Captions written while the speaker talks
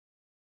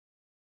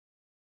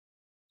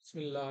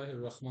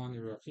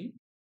Bismillahirrahmanirrahim.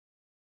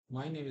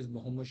 My name is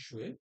Mohammed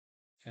Shoaib,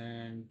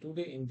 and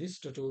today in this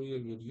tutorial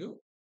video,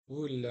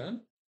 we will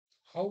learn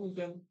how we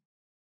can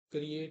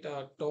create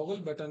a toggle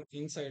button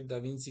inside the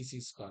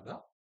WinCC SCADA.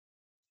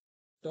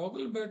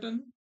 Toggle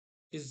button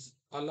is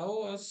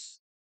allow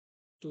us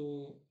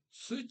to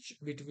switch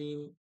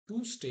between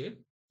two state,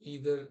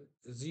 either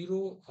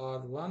 0 or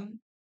 1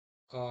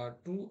 or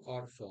 2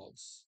 or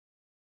false.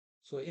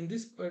 So in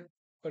this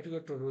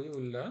particular tutorial,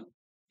 we will learn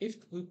if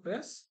we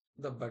press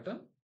the button,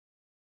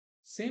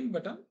 same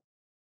button,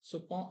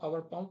 so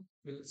our pump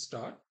will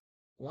start.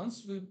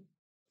 Once we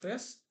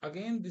press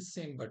again this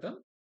same button,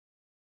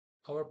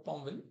 our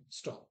pump will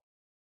stop.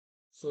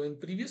 So in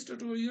previous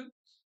tutorial,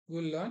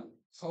 we'll learn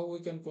how we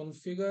can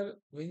configure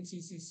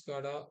WinCC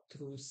SCADA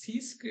through C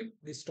script,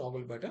 this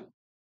toggle button.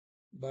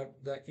 But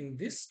in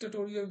this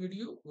tutorial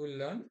video, we'll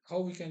learn how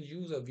we can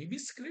use a VB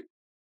script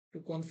to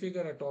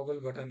configure a toggle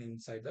button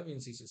inside the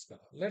WinCC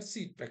SCADA. Let's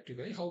see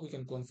practically how we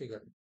can configure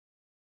it.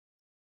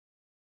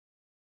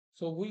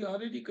 So we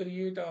already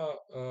create a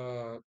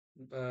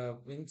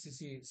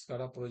WinCC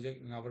SCADA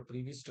project in our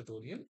previous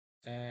tutorial,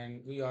 and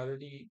we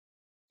already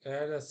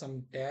add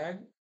some tag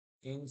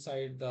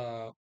inside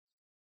the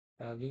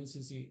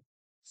WinCC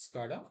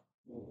SCADA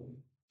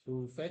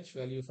to fetch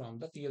value from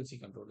the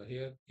PLC controller.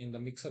 Here in the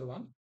mixer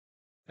one,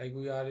 like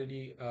we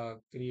already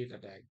create a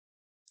tag,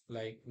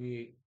 like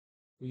we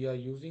are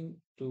using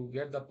to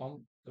get the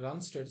pump run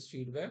status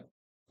feedback.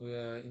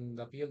 In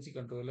the PLC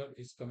controller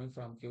is coming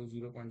from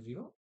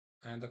Q0.0,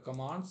 and the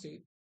command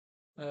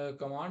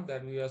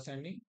that we are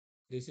sending,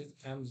 this is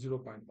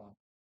M0.1.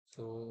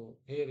 So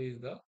here is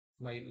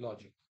my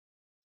logic.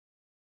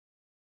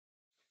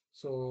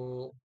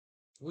 So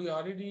we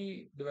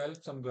already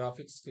developed some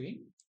graphics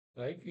screen.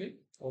 Right click,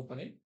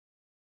 open it.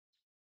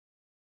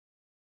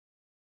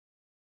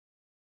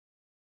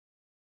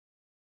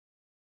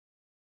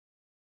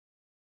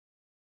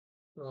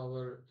 So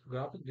our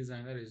graphic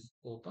designer is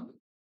open.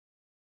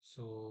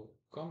 So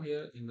come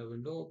here in the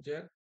window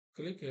object,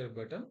 click here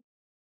button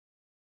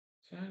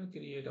and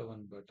create a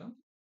one button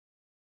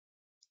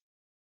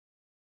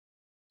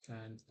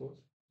and put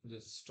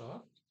this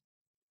start.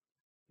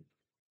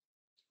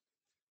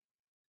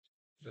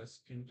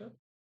 Press enter.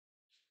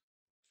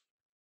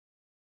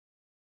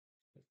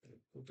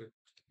 Put it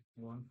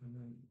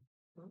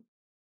 100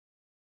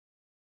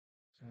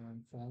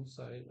 and font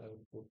size I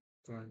will put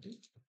 20.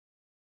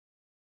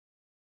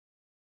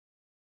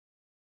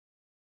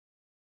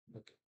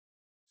 Okay.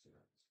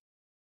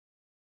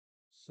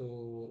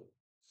 So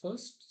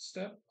first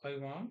step, I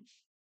want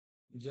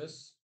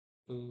just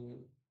to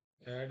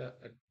add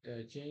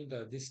change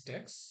this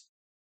text.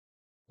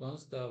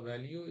 Once the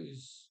value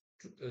is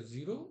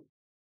 0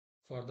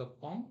 for the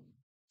pump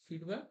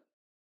feedback,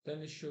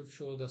 then it should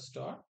show the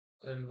start.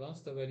 And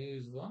once the value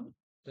is 1,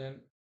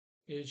 then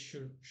it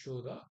should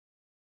show the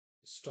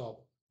stop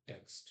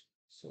text.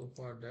 So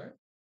for that,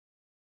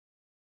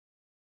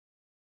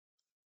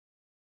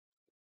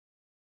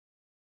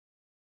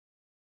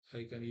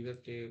 I can either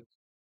take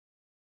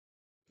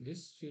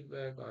this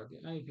feedback or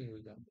anything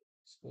we can.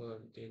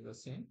 Suppose I take the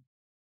same.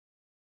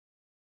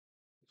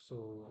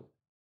 So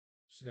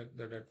select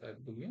the data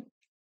at Boolean,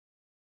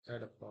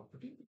 add a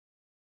property,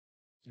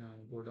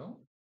 and go down,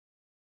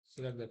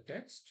 select the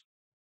text.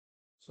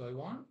 So I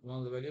want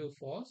once the value is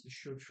false, it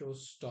should show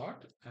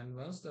start, and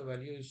once the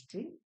value is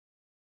true,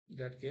 in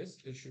that case,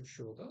 it should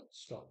show the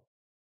stop.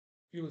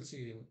 You will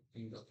see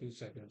in a few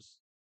seconds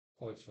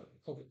how it's working.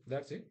 Okay,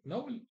 that's it.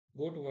 Now we'll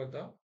go toward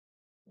the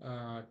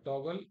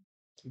toggle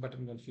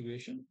button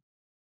configuration.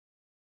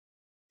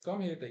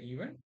 Come here, the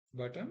event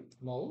button,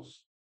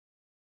 mouse,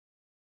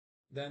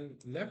 then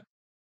left,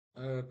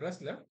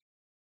 press left,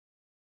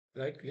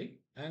 right click,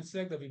 and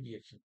select the VB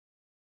action.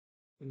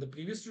 In the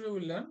previous tutorial,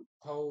 we learned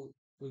how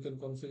we can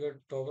configure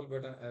toggle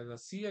button as a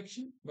C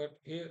action, but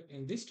here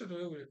in this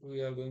tutorial,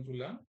 we are going to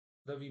learn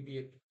the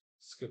VB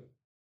script.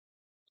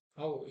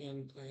 How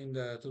in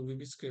the through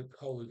VB script,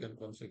 how we can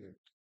configure it.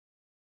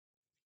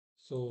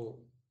 So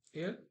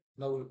here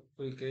now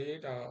we'll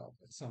create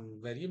some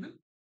variable,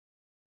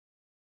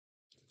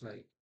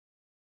 like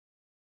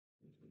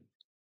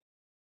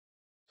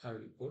I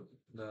will put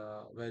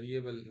the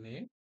variable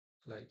name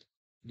like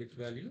get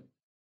value,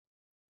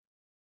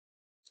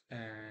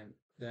 and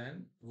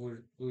then I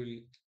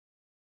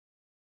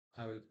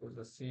will put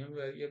the same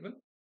variable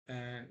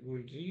and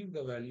we'll read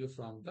the value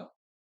from the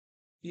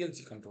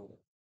PLC controller.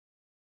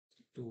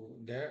 To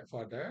there,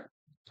 for that,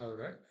 I will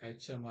write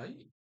HMI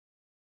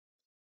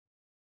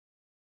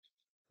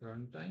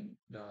runtime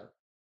dot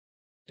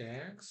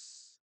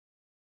tags,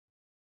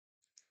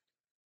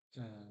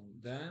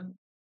 and then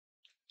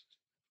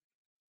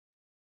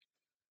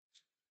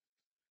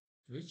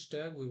which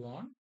tag we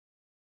want.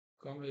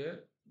 Come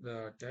here,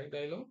 the tag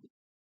dialog,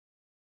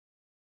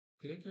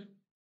 click it,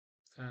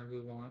 and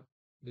we want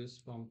this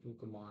pump to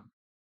command.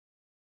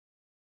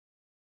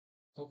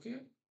 Okay,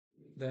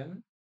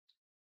 then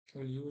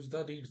we'll use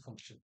the read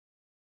function.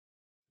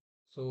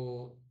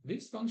 So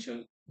this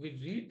function will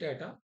read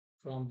data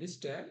from this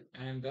tag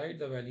and write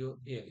the value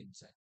here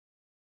inside.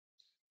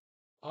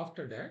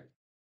 After that,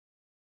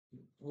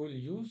 we'll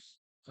use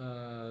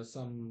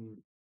some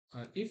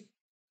if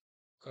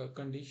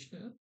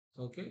conditioner.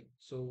 Okay,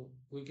 so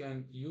we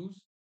can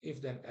use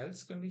if then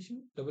else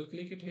condition. Double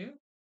click it here.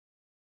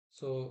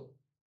 So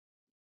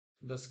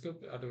the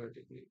script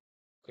automatically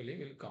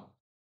will come.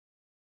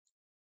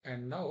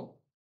 And now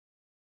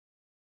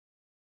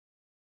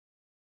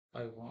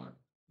I want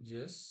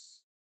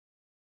just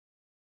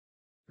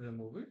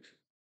remove it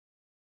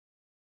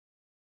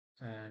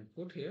and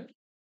put here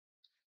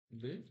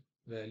bit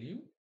value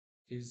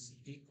is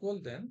equal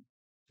than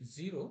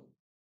 0,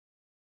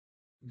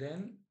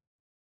 then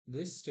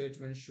this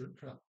statement should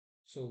run.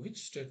 So which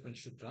statement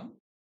should run?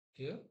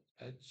 Here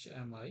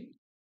HMI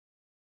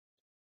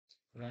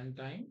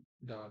runtime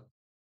dot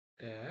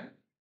tag,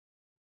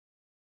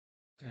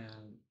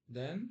 and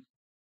then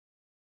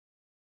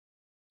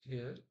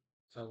here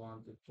I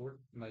want to put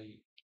my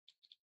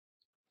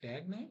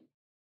tag name.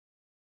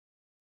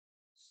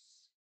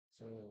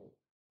 So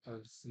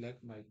I'll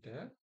select my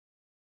tag,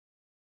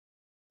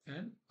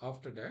 and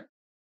after that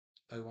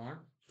I want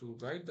to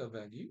write the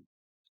value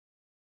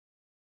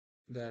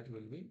that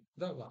will be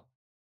the 1.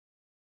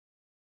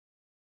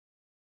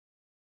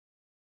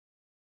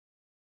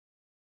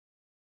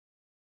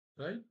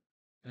 Right?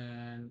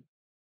 And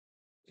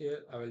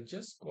here I will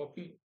just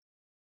copy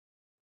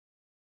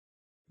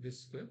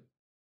this script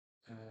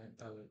and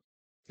I will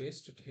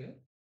paste it here,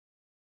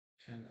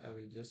 and I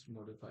will just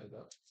modify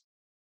the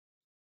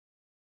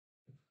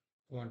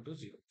 1 to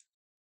 0.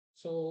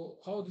 So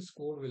how this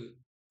code will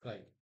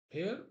write?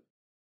 Here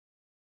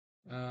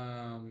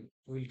we'll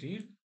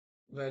read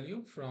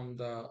value from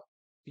the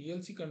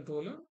PLC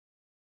controller,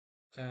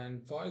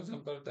 and for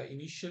example the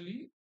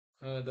initially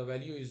the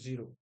value is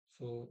 0.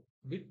 So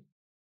bit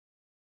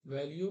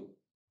value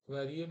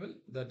variable,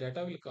 the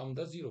data will come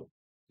the 0.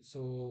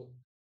 So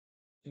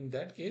in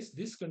that case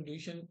this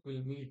condition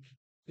will meet,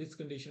 this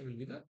condition will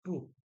be the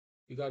true,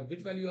 because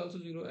bit value also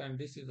 0 and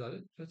this is also,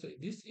 so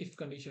this if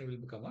condition will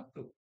become a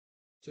true.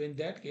 So in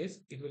that case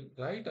it will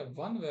write a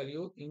 1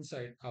 value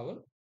inside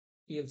our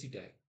PLC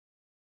tag.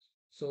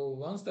 So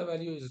once the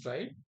value is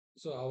right,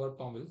 so our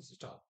pump will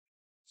stop.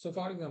 So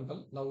for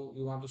example, now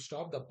you want to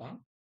stop the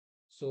pump.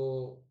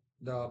 So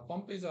the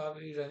pump is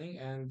already running,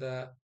 and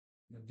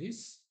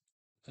this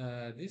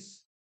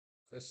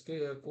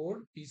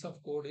code piece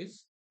of code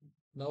is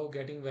now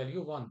getting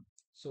value 1.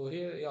 So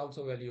here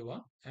also value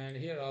 1 and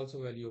here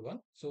also value 1.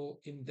 So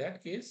in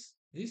that case,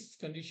 this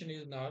condition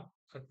is not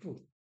a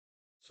true.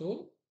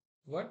 So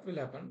what will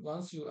happen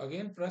once you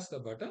again press the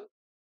button?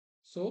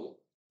 So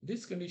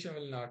this condition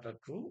will not a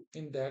true.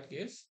 In that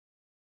case,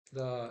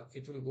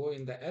 it will go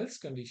in the else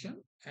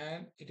condition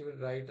and it will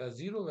write a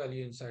 0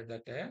 value inside the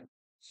tag.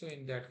 So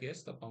in that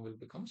case, the pump will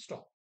become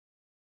stop.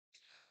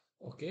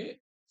 Okay,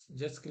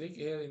 just click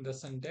here in the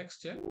syntax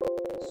check.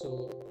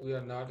 So we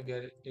are not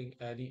getting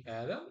any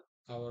error.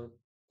 Our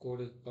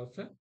code is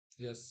perfect.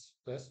 Just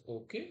press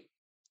OK,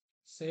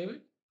 save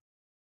it,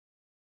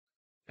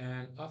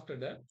 and after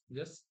that,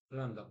 just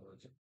run the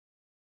project.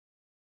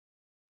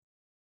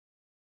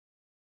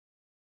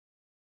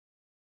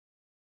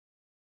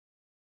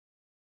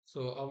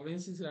 So our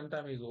WinCC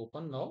runtime is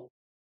open now.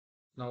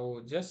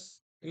 Now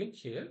just click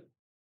here.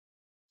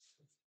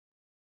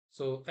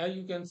 So as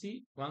you can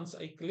see, once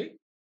I click,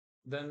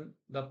 then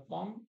the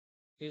pump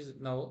is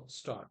now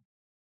start.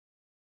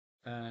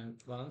 And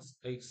once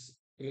I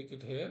click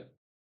it here,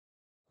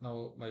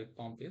 now my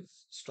pump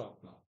is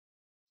stopped now.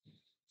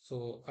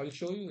 So I'll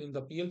show you in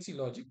the PLC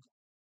logic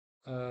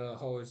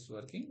how it's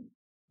working.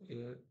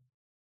 Here,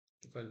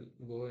 if I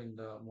go in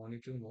the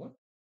monitoring mode,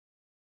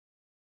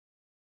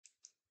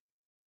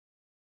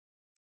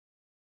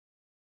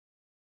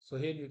 so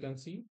here you can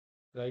see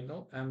right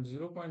now M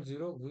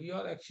 0.0, we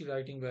are actually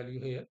writing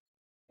value here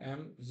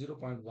M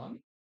 0.1,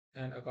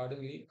 and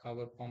accordingly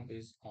our pump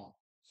is on.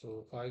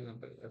 So for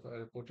example, if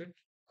I put it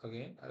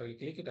again, I will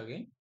click it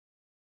again.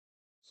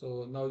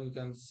 So now you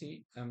can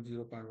see M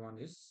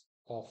 0.1 is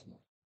off now.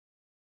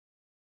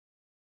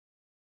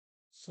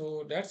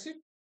 So that's it.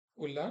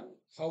 We'll learn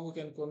how we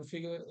can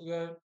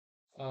configure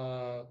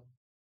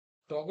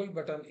toggle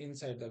button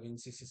inside the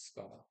WinCC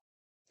SCADA.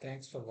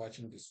 Thanks for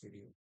watching this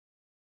video.